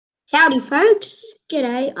Howdy, folks.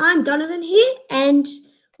 G'day. I'm Donovan here, and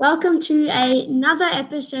welcome to another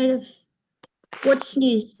episode of What's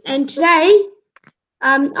News. And today,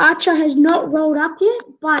 Archer has not rolled up yet,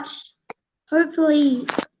 but hopefully,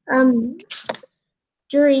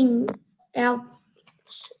 during our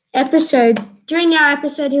episode,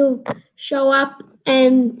 he'll show up.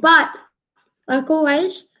 But like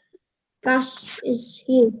always, Gus is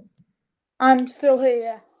here. I'm still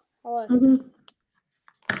here. Hello.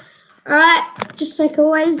 All right, just like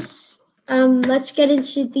always, let's get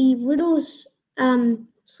into the riddles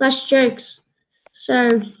slash jokes.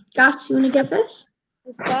 So, Gus, you want to go first?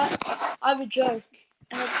 With that, I have a joke,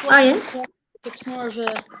 and it's less it's more of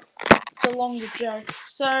it's a longer joke.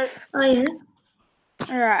 So, all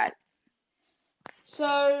right.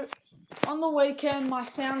 So, on the weekend, my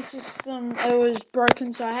sound system it was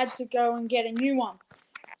broken, so I had to go and get a new one.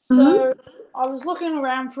 So I was looking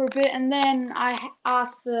around for a bit, and then I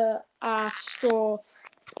asked the store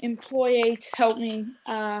employee to help me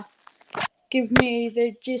give me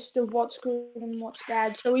the gist of what's good and what's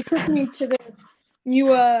bad. So he took me to the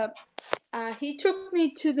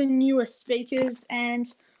newer speakers, and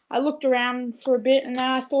I looked around for a bit, and then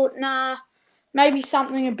I thought, maybe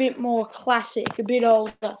something a bit more classic, a bit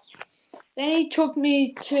older. Then he took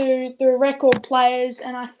me to the record players,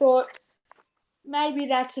 and I thought, maybe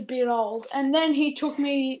that's a bit old. And then he took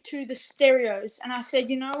me to the stereos, and I said,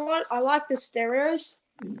 you know what? I like the stereos.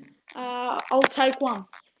 I'll take one.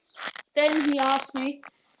 Then he asked me,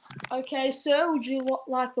 okay, sir, would you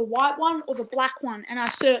like the white one or the black one? And I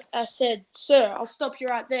said, sir, I'll stop you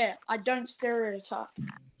right there. I don't stereotype.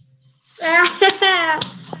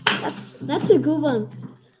 That's a good one.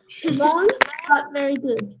 Long, but very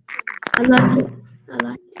good. I like it.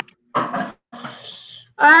 All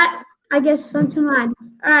right, I guess on to mine.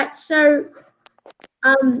 All right, so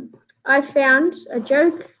I found a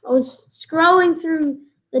joke. I was scrolling through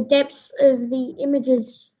the depths of the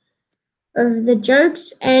images of the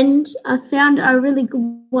jokes, and I found a really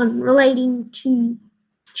good one relating to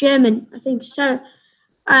German, I think. So,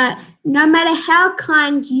 no matter how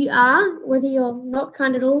kind you are, whether you're not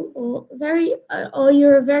kind at all or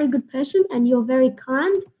you're a very good person and you're very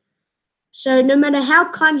kind. So, no matter how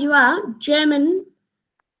kind you are, German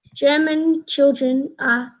children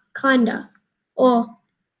are kinder. Or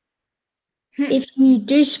if you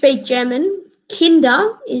do speak German,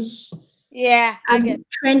 Kinder is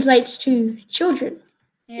translates to children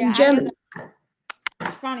in German.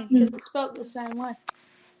 It's funny because it's spelled the same way.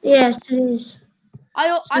 Yes, it is. I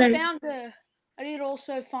did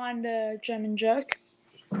also find a German joke.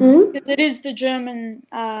 It is the German.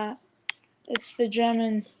 It's the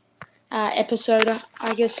German episode,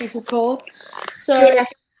 I guess you could call it. So,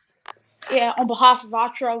 on behalf of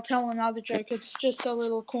Archer, I'll tell another joke. It's just a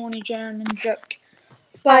little corny German joke.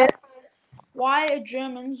 But why are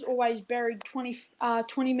Germans always buried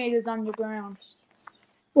 20 meters underground?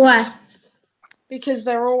 Why? Because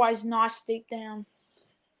they're always nice deep down.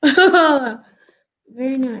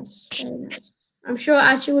 Very nice. Very nice. I'm sure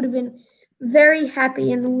Archie would have been very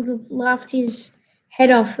happy and would have laughed his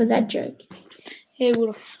head off with that joke. He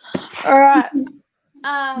would have. All right.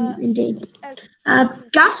 Indeed.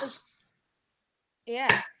 Gus?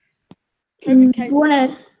 Yeah. Take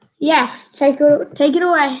it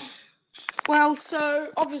away. Well, so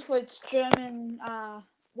obviously it's German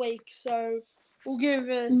week, so we'll give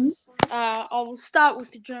us. I'll start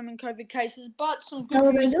with the German COVID cases, but some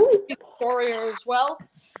good news in Victoria as well.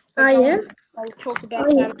 I'll talk about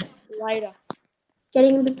that later.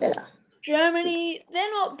 Getting a bit better. Germany,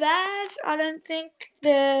 they're not bad. I don't think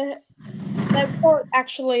they've got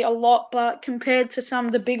actually a lot, but compared to some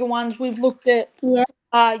of the bigger ones, we've looked at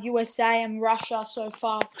USA and Russia so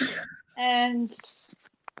far, and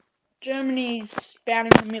Germany's about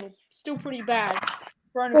in the middle. Still pretty bad.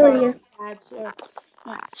 Coronavirus is bad, so.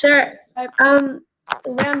 So,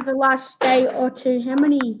 around the last day or two, how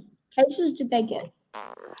many cases did they get?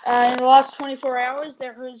 In the last 24 hours,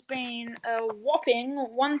 there has been a whopping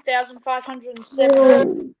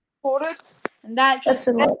 1,507 reported, and that just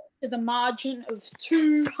adds to the margin of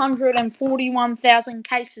 241,000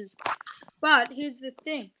 cases. But here's the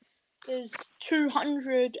thing. There's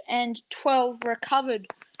 212 recovered.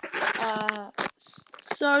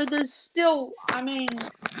 So there's still,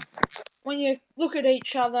 when you look at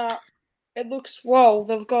each other, it looks,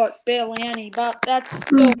 they've got barely any, but that's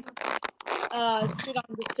still a bit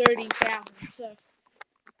under 30,000, so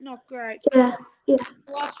not great. Yeah. The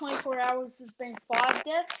last 24 hours, there's been 5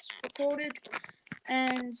 deaths reported,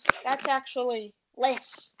 and that's actually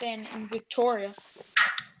less than in Victoria.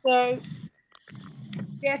 So,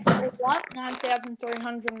 deaths were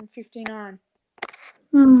 9,359.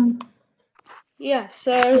 Hmm. Yeah,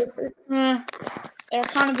 so they're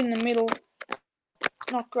kind of in the middle.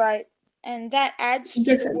 Not great. And that adds to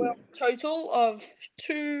the Definitely. world total of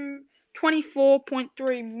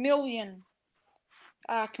 24.3 million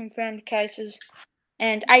confirmed cases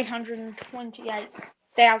and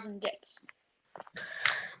 828,000 deaths.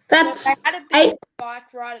 So they That's had a big 8.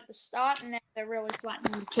 spike right at the start, and now they're really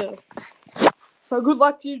flattening the curve. So good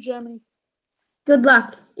luck to you, Germany. Good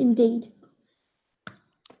luck, indeed.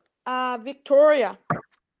 Victoria,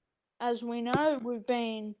 as we know, we've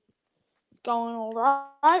been going all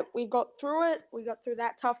right. We got through it. We got through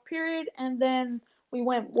that tough period, and then we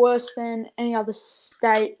went worse than any other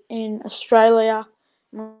state in Australia.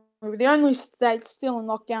 We were the only state still in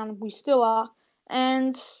lockdown. We still are,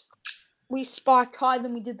 and we spiked higher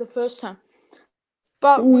than we did the first time.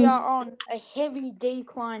 But we are on a heavy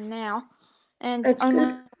decline now, and That's only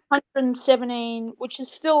good. 117, which is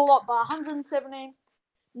still a lot, but 117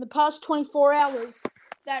 in the past 24 hours.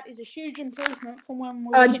 That is a huge improvement from when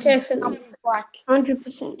we were hitting Definitely. numbers like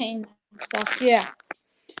 100%. 10 and stuff. Yeah,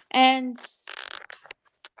 and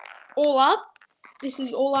all up, this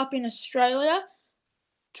is all up in Australia.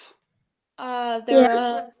 There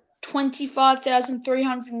are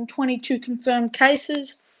 25,322 confirmed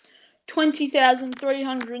cases,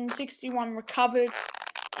 20,361 recovered,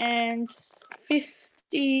 and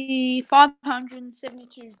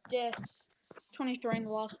 572 deaths, 23 in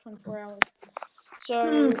the last 24 hours.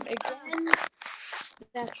 So, again,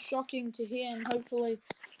 that's shocking to hear, and hopefully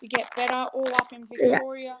we get better. All up in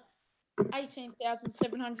Victoria,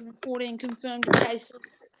 18,714 confirmed cases,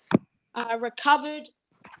 recovered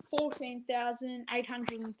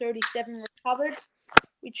 14,837 recovered,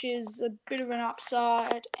 which is a bit of an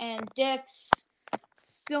upside, and deaths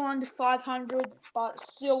still under 500, but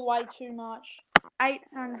still way too much.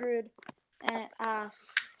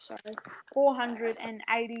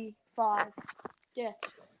 485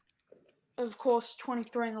 deaths. Of course,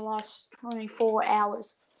 23 in the last 24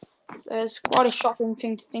 hours. So it's quite a shocking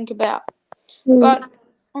thing to think about. But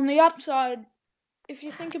on the upside, if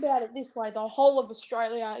you think about it this way, the whole of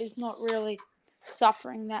Australia is not really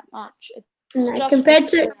suffering that much. It's No, just compared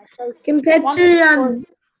Victoria. to So once Victoria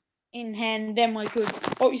in hand, then we're good.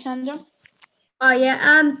 What were you saying, John?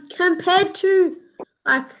 compared to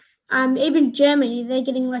like even Germany, they're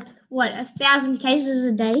getting like 1,000 cases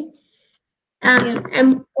a day. And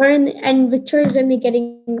and Victoria's only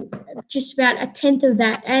getting just about a tenth of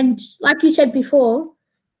that. And like you said before,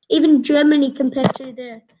 even Germany compared to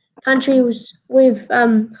the countries we've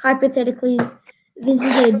hypothetically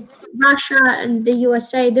visited, Russia and the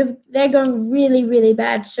USA, they're going really, really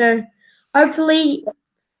bad. So hopefully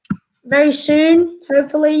very soon,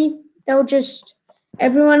 hopefully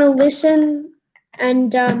everyone will listen,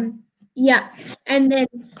 and and then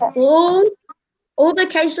all the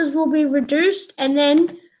cases will be reduced, and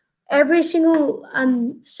then every single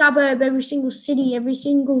suburb, every single city, every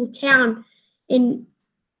single town in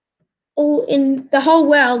the whole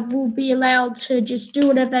world will be allowed to just do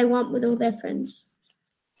whatever they want with all their friends.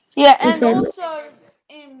 Yeah, and also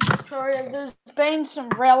in Victoria, there's been some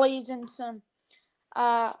rallies and some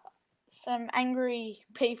angry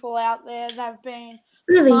people out there. They've been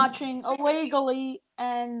marching illegally,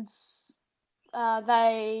 and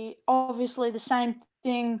they obviously the same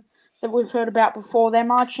thing that we've heard about before. They're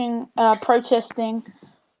marching, protesting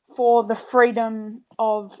for the freedom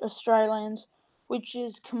of Australians, which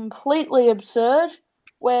is completely absurd,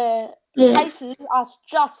 where cases are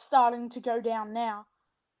just starting to go down now.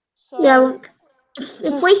 So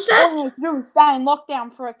if we start, all you need to do is stay in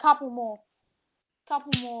lockdown for a couple more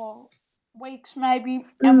weeks maybe,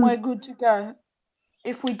 and we're good to go.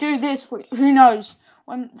 If we do this, who knows?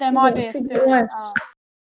 There might be a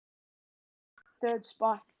third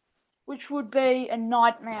spike, which would be a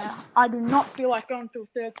nightmare. I do not feel like going through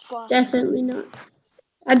a third spike. Definitely not.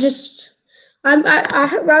 I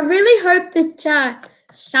really hope that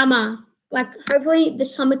summer, like hopefully the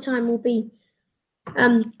summertime will be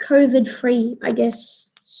COVID free, I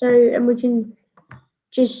guess. So, and we can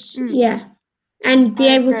just and be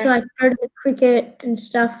able to like go to the cricket and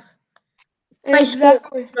stuff. Play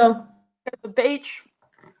Exactly. Sport as well. Go to the beach.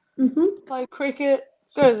 Play cricket.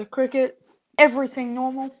 Go to the cricket. Everything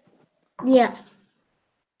normal. Yeah.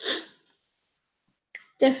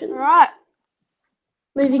 Definitely. All right.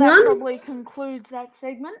 Moving that on. Probably concludes that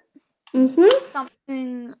segment.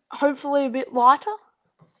 Something hopefully a bit lighter.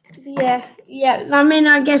 Yeah. I mean,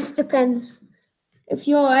 I guess it depends. If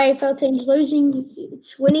your AFL team's losing, if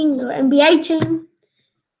it's winning, your NBA team,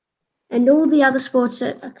 and all the other sports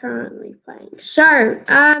that are currently playing. So,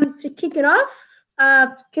 to kick it off,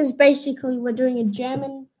 because basically we're doing a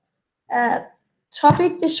German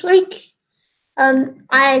topic this week.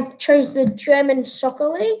 I chose the German Soccer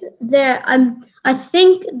League. I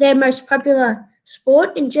think their most popular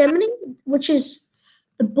sport in Germany, which is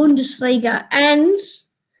the Bundesliga. And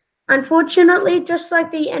unfortunately, just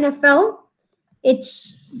like the NFL,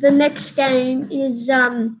 the next game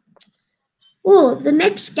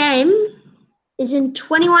is in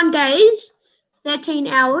 21 days, 13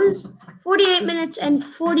 hours, 48 minutes, and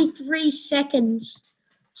 43 seconds.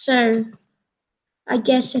 So I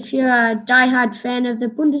guess if you're a diehard fan of the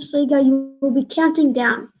Bundesliga, you will be counting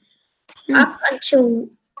down up until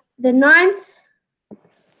the 9th.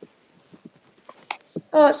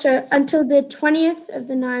 Oh, so until the 20th of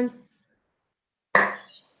the 9th.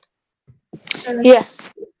 Yes.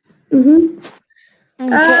 Mm-hmm.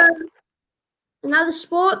 Okay. Another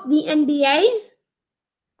sport, the NBA.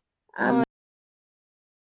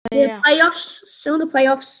 Yeah. Playoffs, still in the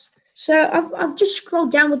playoffs. So I've just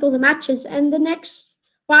scrolled down with all the matches, and the next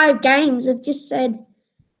 5 games have just said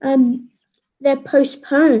they're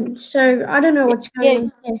postponed. So I don't know what's going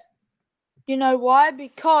on there. You know why?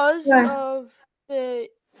 Because Why? of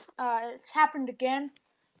it's happened again.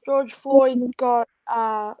 George Floyd got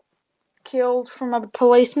killed from a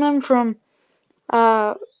policeman from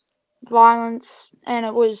violence, and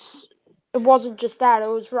it wasn't just that, it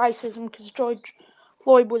was racism because George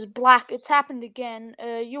Floyd was black. It's happened again.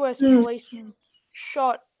 A US policeman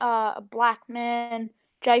shot a black man,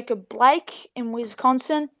 Jacob Blake, in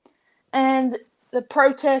Wisconsin, and the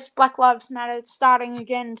protest, Black Lives Matter, it's starting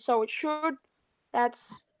again, so it should.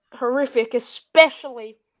 That's horrific,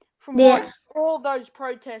 especially from what all those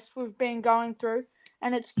protests we've been going through,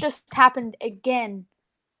 and it's just happened again.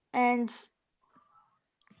 And so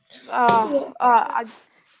the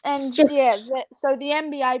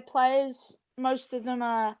NBA players, most of them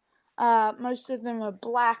are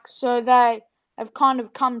black, so they have kind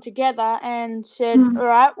of come together and said, all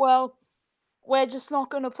right, well, we're just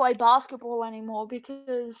not going to play basketball anymore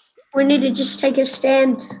because we need to just take a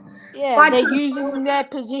stand. Yeah, they're using their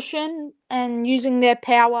position and using their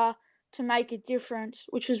power to make a difference,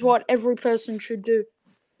 which is what every person should do.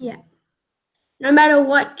 Yeah. No matter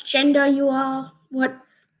what gender you are, what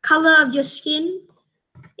color of your skin,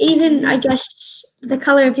 even, I guess, the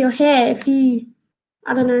color of your hair. If you,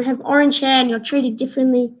 I don't know, have orange hair and you're treated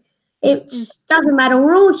differently, it doesn't matter.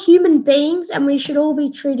 We're all human beings, and we should all be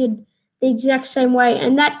treated the exact same way,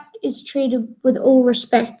 and that is treated with all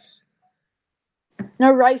respect.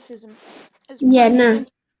 No racism. No.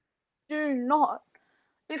 Do not.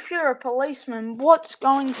 If you're a policeman, what's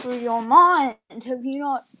going through your mind? Have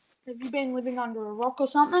you been living under a rock or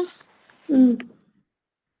something?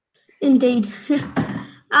 Indeed.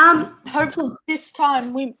 Hopefully this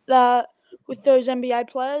time with those NBA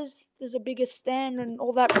players, there's a bigger stand and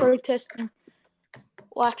all that protesting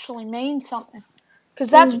will actually mean something. Because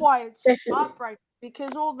that's why it's heartbreaking.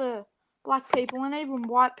 Because all the black people and even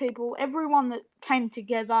white people, everyone that came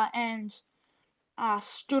together and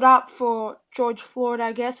stood up for George Floyd,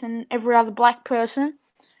 I guess, and every other black person,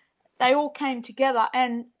 they all came together.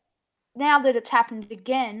 And now that it's happened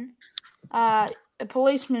again, a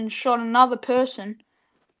policeman shot another person.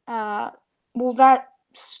 Well,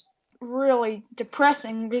 that's really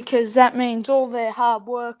depressing because that means all their hard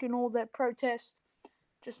work and all their protests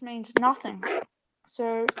just means nothing.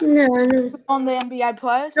 So, no. On the NBA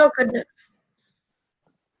players. No good.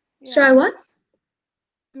 Yeah. Sorry, what?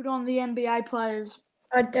 Good on the NBA players.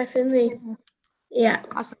 Definitely. Yeah.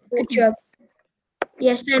 Good job.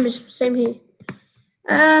 Yeah, same here.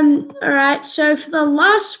 All right. So for the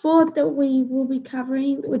last sport that we will be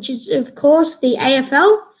covering, which is of course the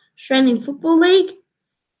AFL, Australian Football League,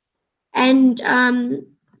 and 2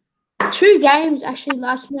 games actually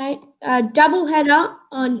last night. Doubleheader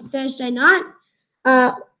on Thursday night.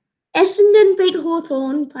 Essendon beat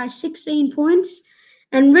Hawthorn by 16 points,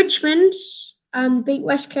 and Richmond beat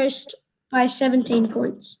West Coast by 17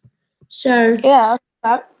 points. So yeah,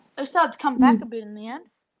 they started to come back a bit in the end.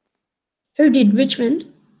 Who did,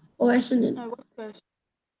 Richmond or Essendon? No, West Coast.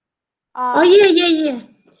 Yeah.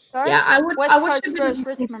 Sorry? Yeah, West Coast versus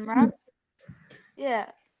Richmond, right? Yeah.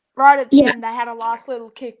 Right at the end, they had a last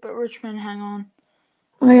little kick, but Richmond hang on.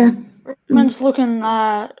 Oh, yeah. Richmond's looking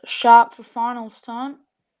sharp for finals time.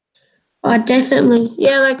 Oh, definitely.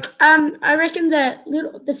 Yeah, I reckon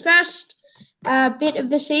the first bit of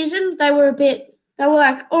the season, they were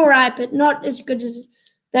like all right, but not as good as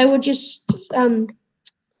they were. Just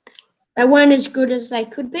they weren't as good as they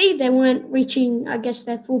could be. They weren't reaching, I guess,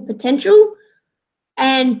 their full potential.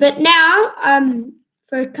 But now,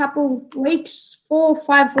 for a couple weeks, 4 or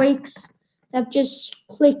 5 weeks, they've just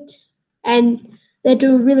clicked, and they're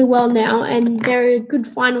doing really well now, and they're a good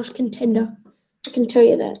finals contender. I can tell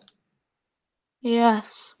you that.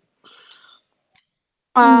 Yes.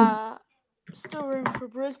 Mm. Still room for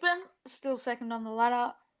Brisbane. Still second on the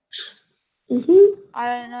ladder. Mhm. I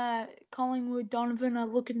don't know. Collingwood, Donovan are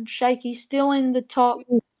looking shaky. Still in the top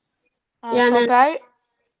Yeah, top no, 8.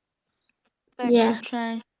 That yeah. could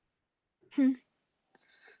change.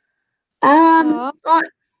 Oh,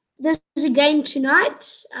 there's a game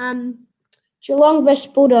tonight. Geelong vs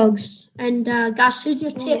Bulldogs. And Gus, who's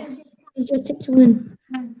your tip? Yes. Who's your tip to win?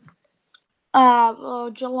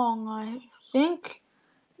 Well, Geelong, I think.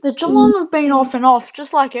 The Geelong have been off and off,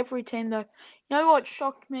 just like every team, though. You know what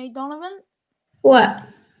shocked me, Donovan? What?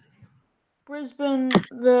 Brisbane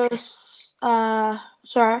versus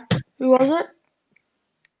sorry, who was it?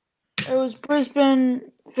 It was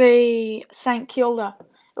Brisbane v St Kilda.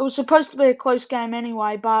 It was supposed to be a close game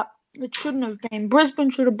anyway, but it shouldn't have been. Brisbane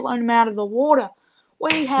should have blown them out of the water.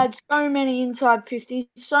 We had so many inside 50,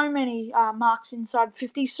 so many marks inside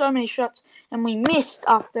 50, so many shots, and we missed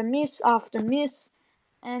after miss after miss,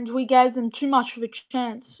 and we gave them too much of a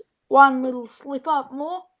chance. One little slip up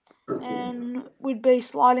more, and we'd be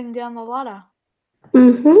sliding down the ladder.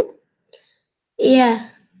 Mm-hmm. Yeah.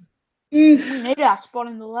 We need our spot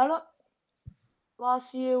in the ladder.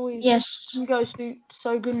 Last year we Yes. didn't go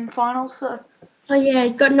so good in finals, so Oh yeah,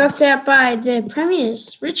 got knocked out by the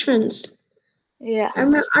Premiers, Richmond. yes.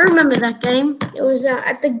 I remember that game. It was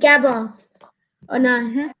at the Gabba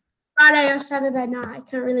on Friday or Saturday night. I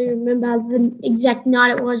can't really remember the exact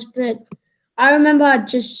night it was, but I remember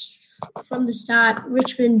just from the start,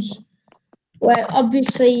 Richmond were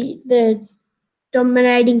obviously the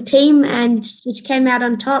dominating team and just came out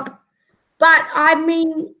on top. But I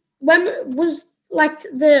mean, when was like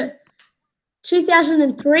the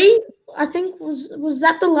 2003? I think was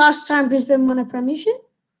that the last time Brisbane won a premiership?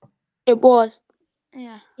 It was.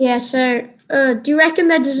 Yeah. Yeah. So, do you reckon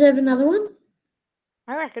they deserve another one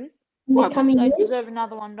I reckon. in the coming They years? deserve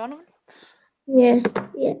another one, Donovan. Yeah.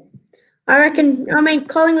 Yeah. I reckon. I mean,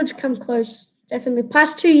 Collingwood's come close. Definitely.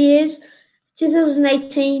 Past 2 years,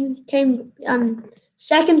 2018 came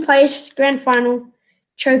second place, grand final,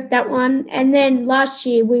 choked that one, and then last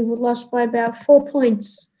year we were lost by about 4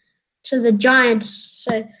 points to the Giants.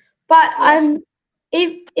 So, but Yes.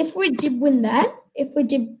 if we did win that, if we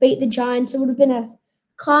did beat the Giants, it would have been a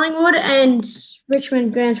Collingwood and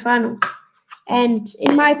Richmond grand final. And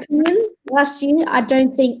in my opinion, last year I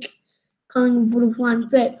don't think Collingwood would have won,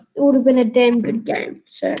 but it would have been a damn good game.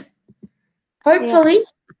 So hopefully,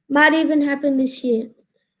 Yes. might even happen this year.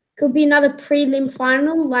 Could be another prelim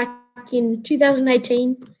final like in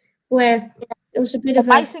 2018, where it was a bit of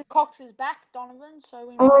a. Mason Cox is back, Donovan, so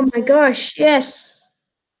we Oh might my see gosh! Yes.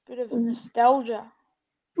 a bit of nostalgia.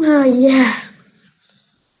 Oh yeah.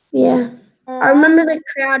 Yeah. I Alright. remember the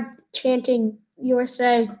crowd chanting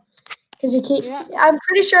USA because he kicked. Yeah. I'm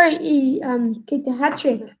pretty sure he kicked a hat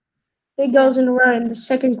trick, 3 goals in a row in the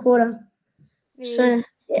second quarter. Yeah. So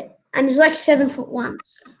yeah, and he's like 7'1".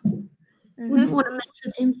 So wouldn't want to mess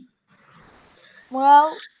with him.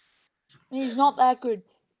 Well, he's not that good.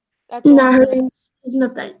 That's all I'm No, saying. he's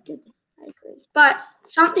not that good. I agree. But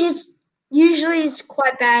his usually is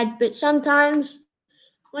quite bad, but sometimes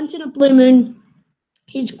once in a blue moon,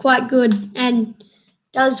 he's quite good and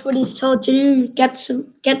does what he's told to do, get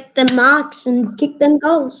them marks and kick them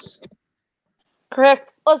goals.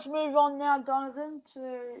 Correct. Let's move on now, Donovan,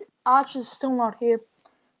 to Archer's still not here.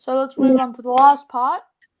 So let's move on to the last part.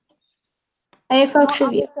 AFL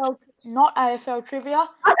trivia. Not AFL trivia.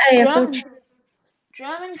 Not AFL trivia.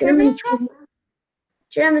 German trivia?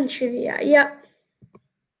 German trivia, yep.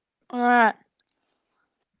 Alright.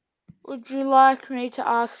 Would you like me to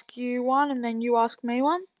ask you one and then you ask me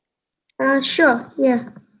one? Sure, yeah.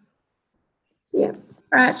 Yeah.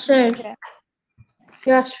 Alright, so Okay.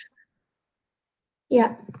 just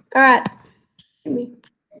yeah. Alright.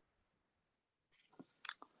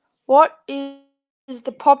 What is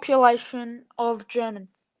the population of German?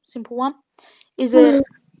 Simple one. Is it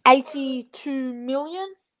 82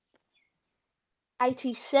 million,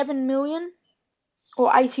 87 million,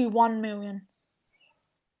 or 81 million?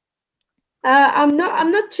 I'm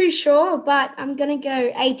not too sure, but I'm gonna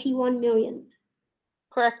go 81 million.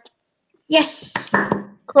 Correct. Yes.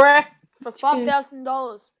 Correct for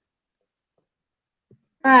 $5,000.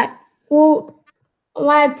 Alright. Well,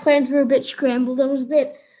 my plans were a bit scrambled. I was a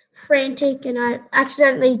bit frantic and I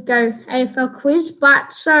accidentally go AFL quiz,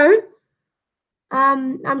 but so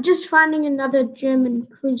I'm just finding another German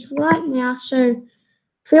quiz right now, so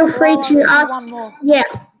feel free I'll to ask you ask. one more.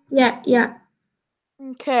 Yeah.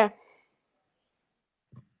 Okay.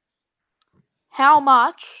 How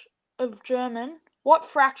much of German, what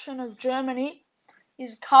fraction of Germany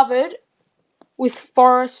is covered with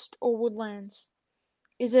forest or woodlands?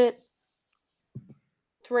 Is it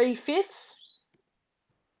 3/5,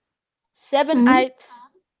 7/8,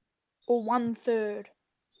 or 1/3?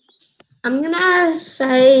 I'm gonna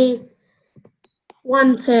say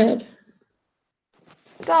 1/3.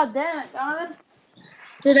 God damn it, Donovan.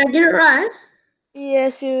 Did I get it right?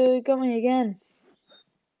 Yes, you got me again.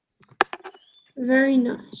 Very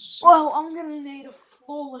nice. Well, I'm going to need a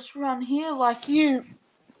flawless run here like you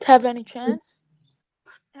to have any chance.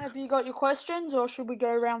 Have you got your questions, or should we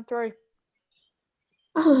go round 3?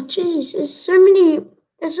 Oh, geez, there's so many.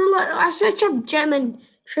 There's a lot. I search up German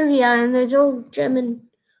trivia, and there's all German.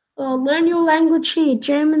 Learn your language here.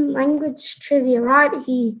 German language trivia right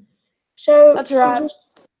here. So That's right.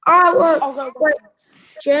 All right. I'll Well, go. wait.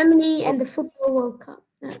 Germany and the Football World Cup.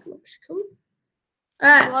 That looks cool. All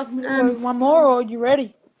Would you right. like me to go one more, or are you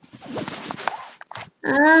ready?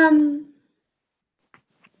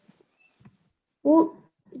 Well,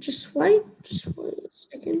 just wait a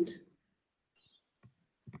second.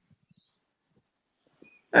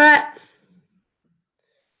 All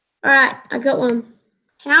right, I got one.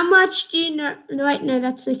 How much do you know? No, wait, no,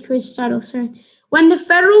 that's the quiz title. Sorry. When the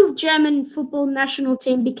federal German football national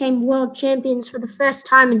team became world champions for the first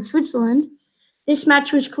time in Switzerland, this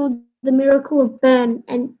match was called the Miracle of Bern.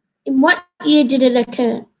 And in what year did it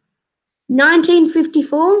occur?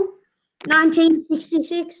 1954,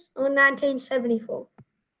 1966, or 1974?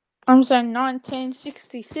 I'm saying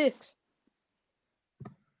 1966.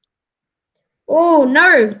 Oh,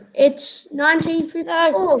 no, it's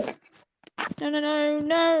 1954.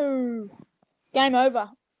 No. Game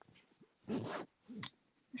over.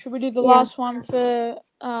 Should we do the Yeah. last one for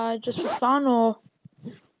just for fun, or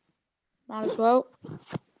might as well?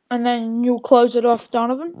 And then you'll close it off,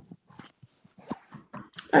 Donovan.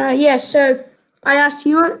 Yeah, so I asked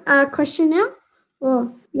you a question now?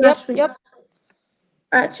 Or you asked me? Yep.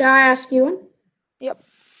 All right, so I ask you one? Yep.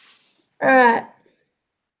 All right.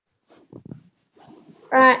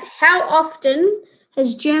 How often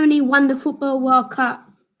has Germany won the Football World Cup?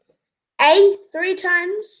 A, 3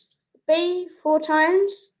 times. B, 4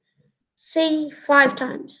 times. C, 5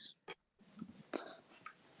 times.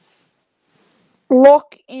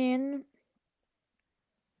 Lock in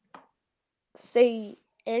C,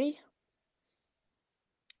 Eddie.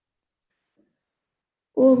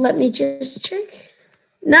 Well, let me just check.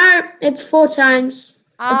 No, it's 4 times.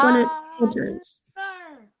 They've won it 4 times.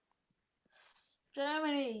 No.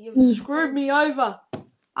 Germany, you've screwed me over.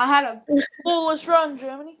 I had a flawless run,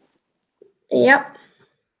 Germany. Yep.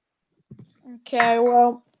 Okay,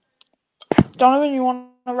 well, Donovan, you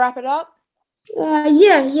want to wrap it up?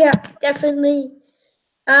 Yeah, definitely.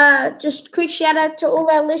 Just quick shout out to all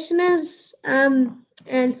our listeners, and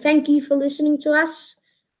thank you for listening to us.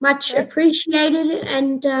 Much appreciated,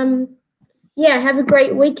 and have a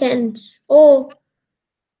great weekend, or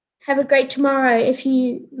have a great tomorrow if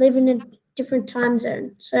you live in a different time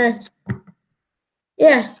zone. So,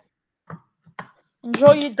 yeah.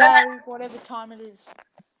 Enjoy your day, whatever time it is.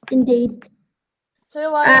 Indeed. See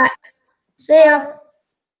you later. See ya.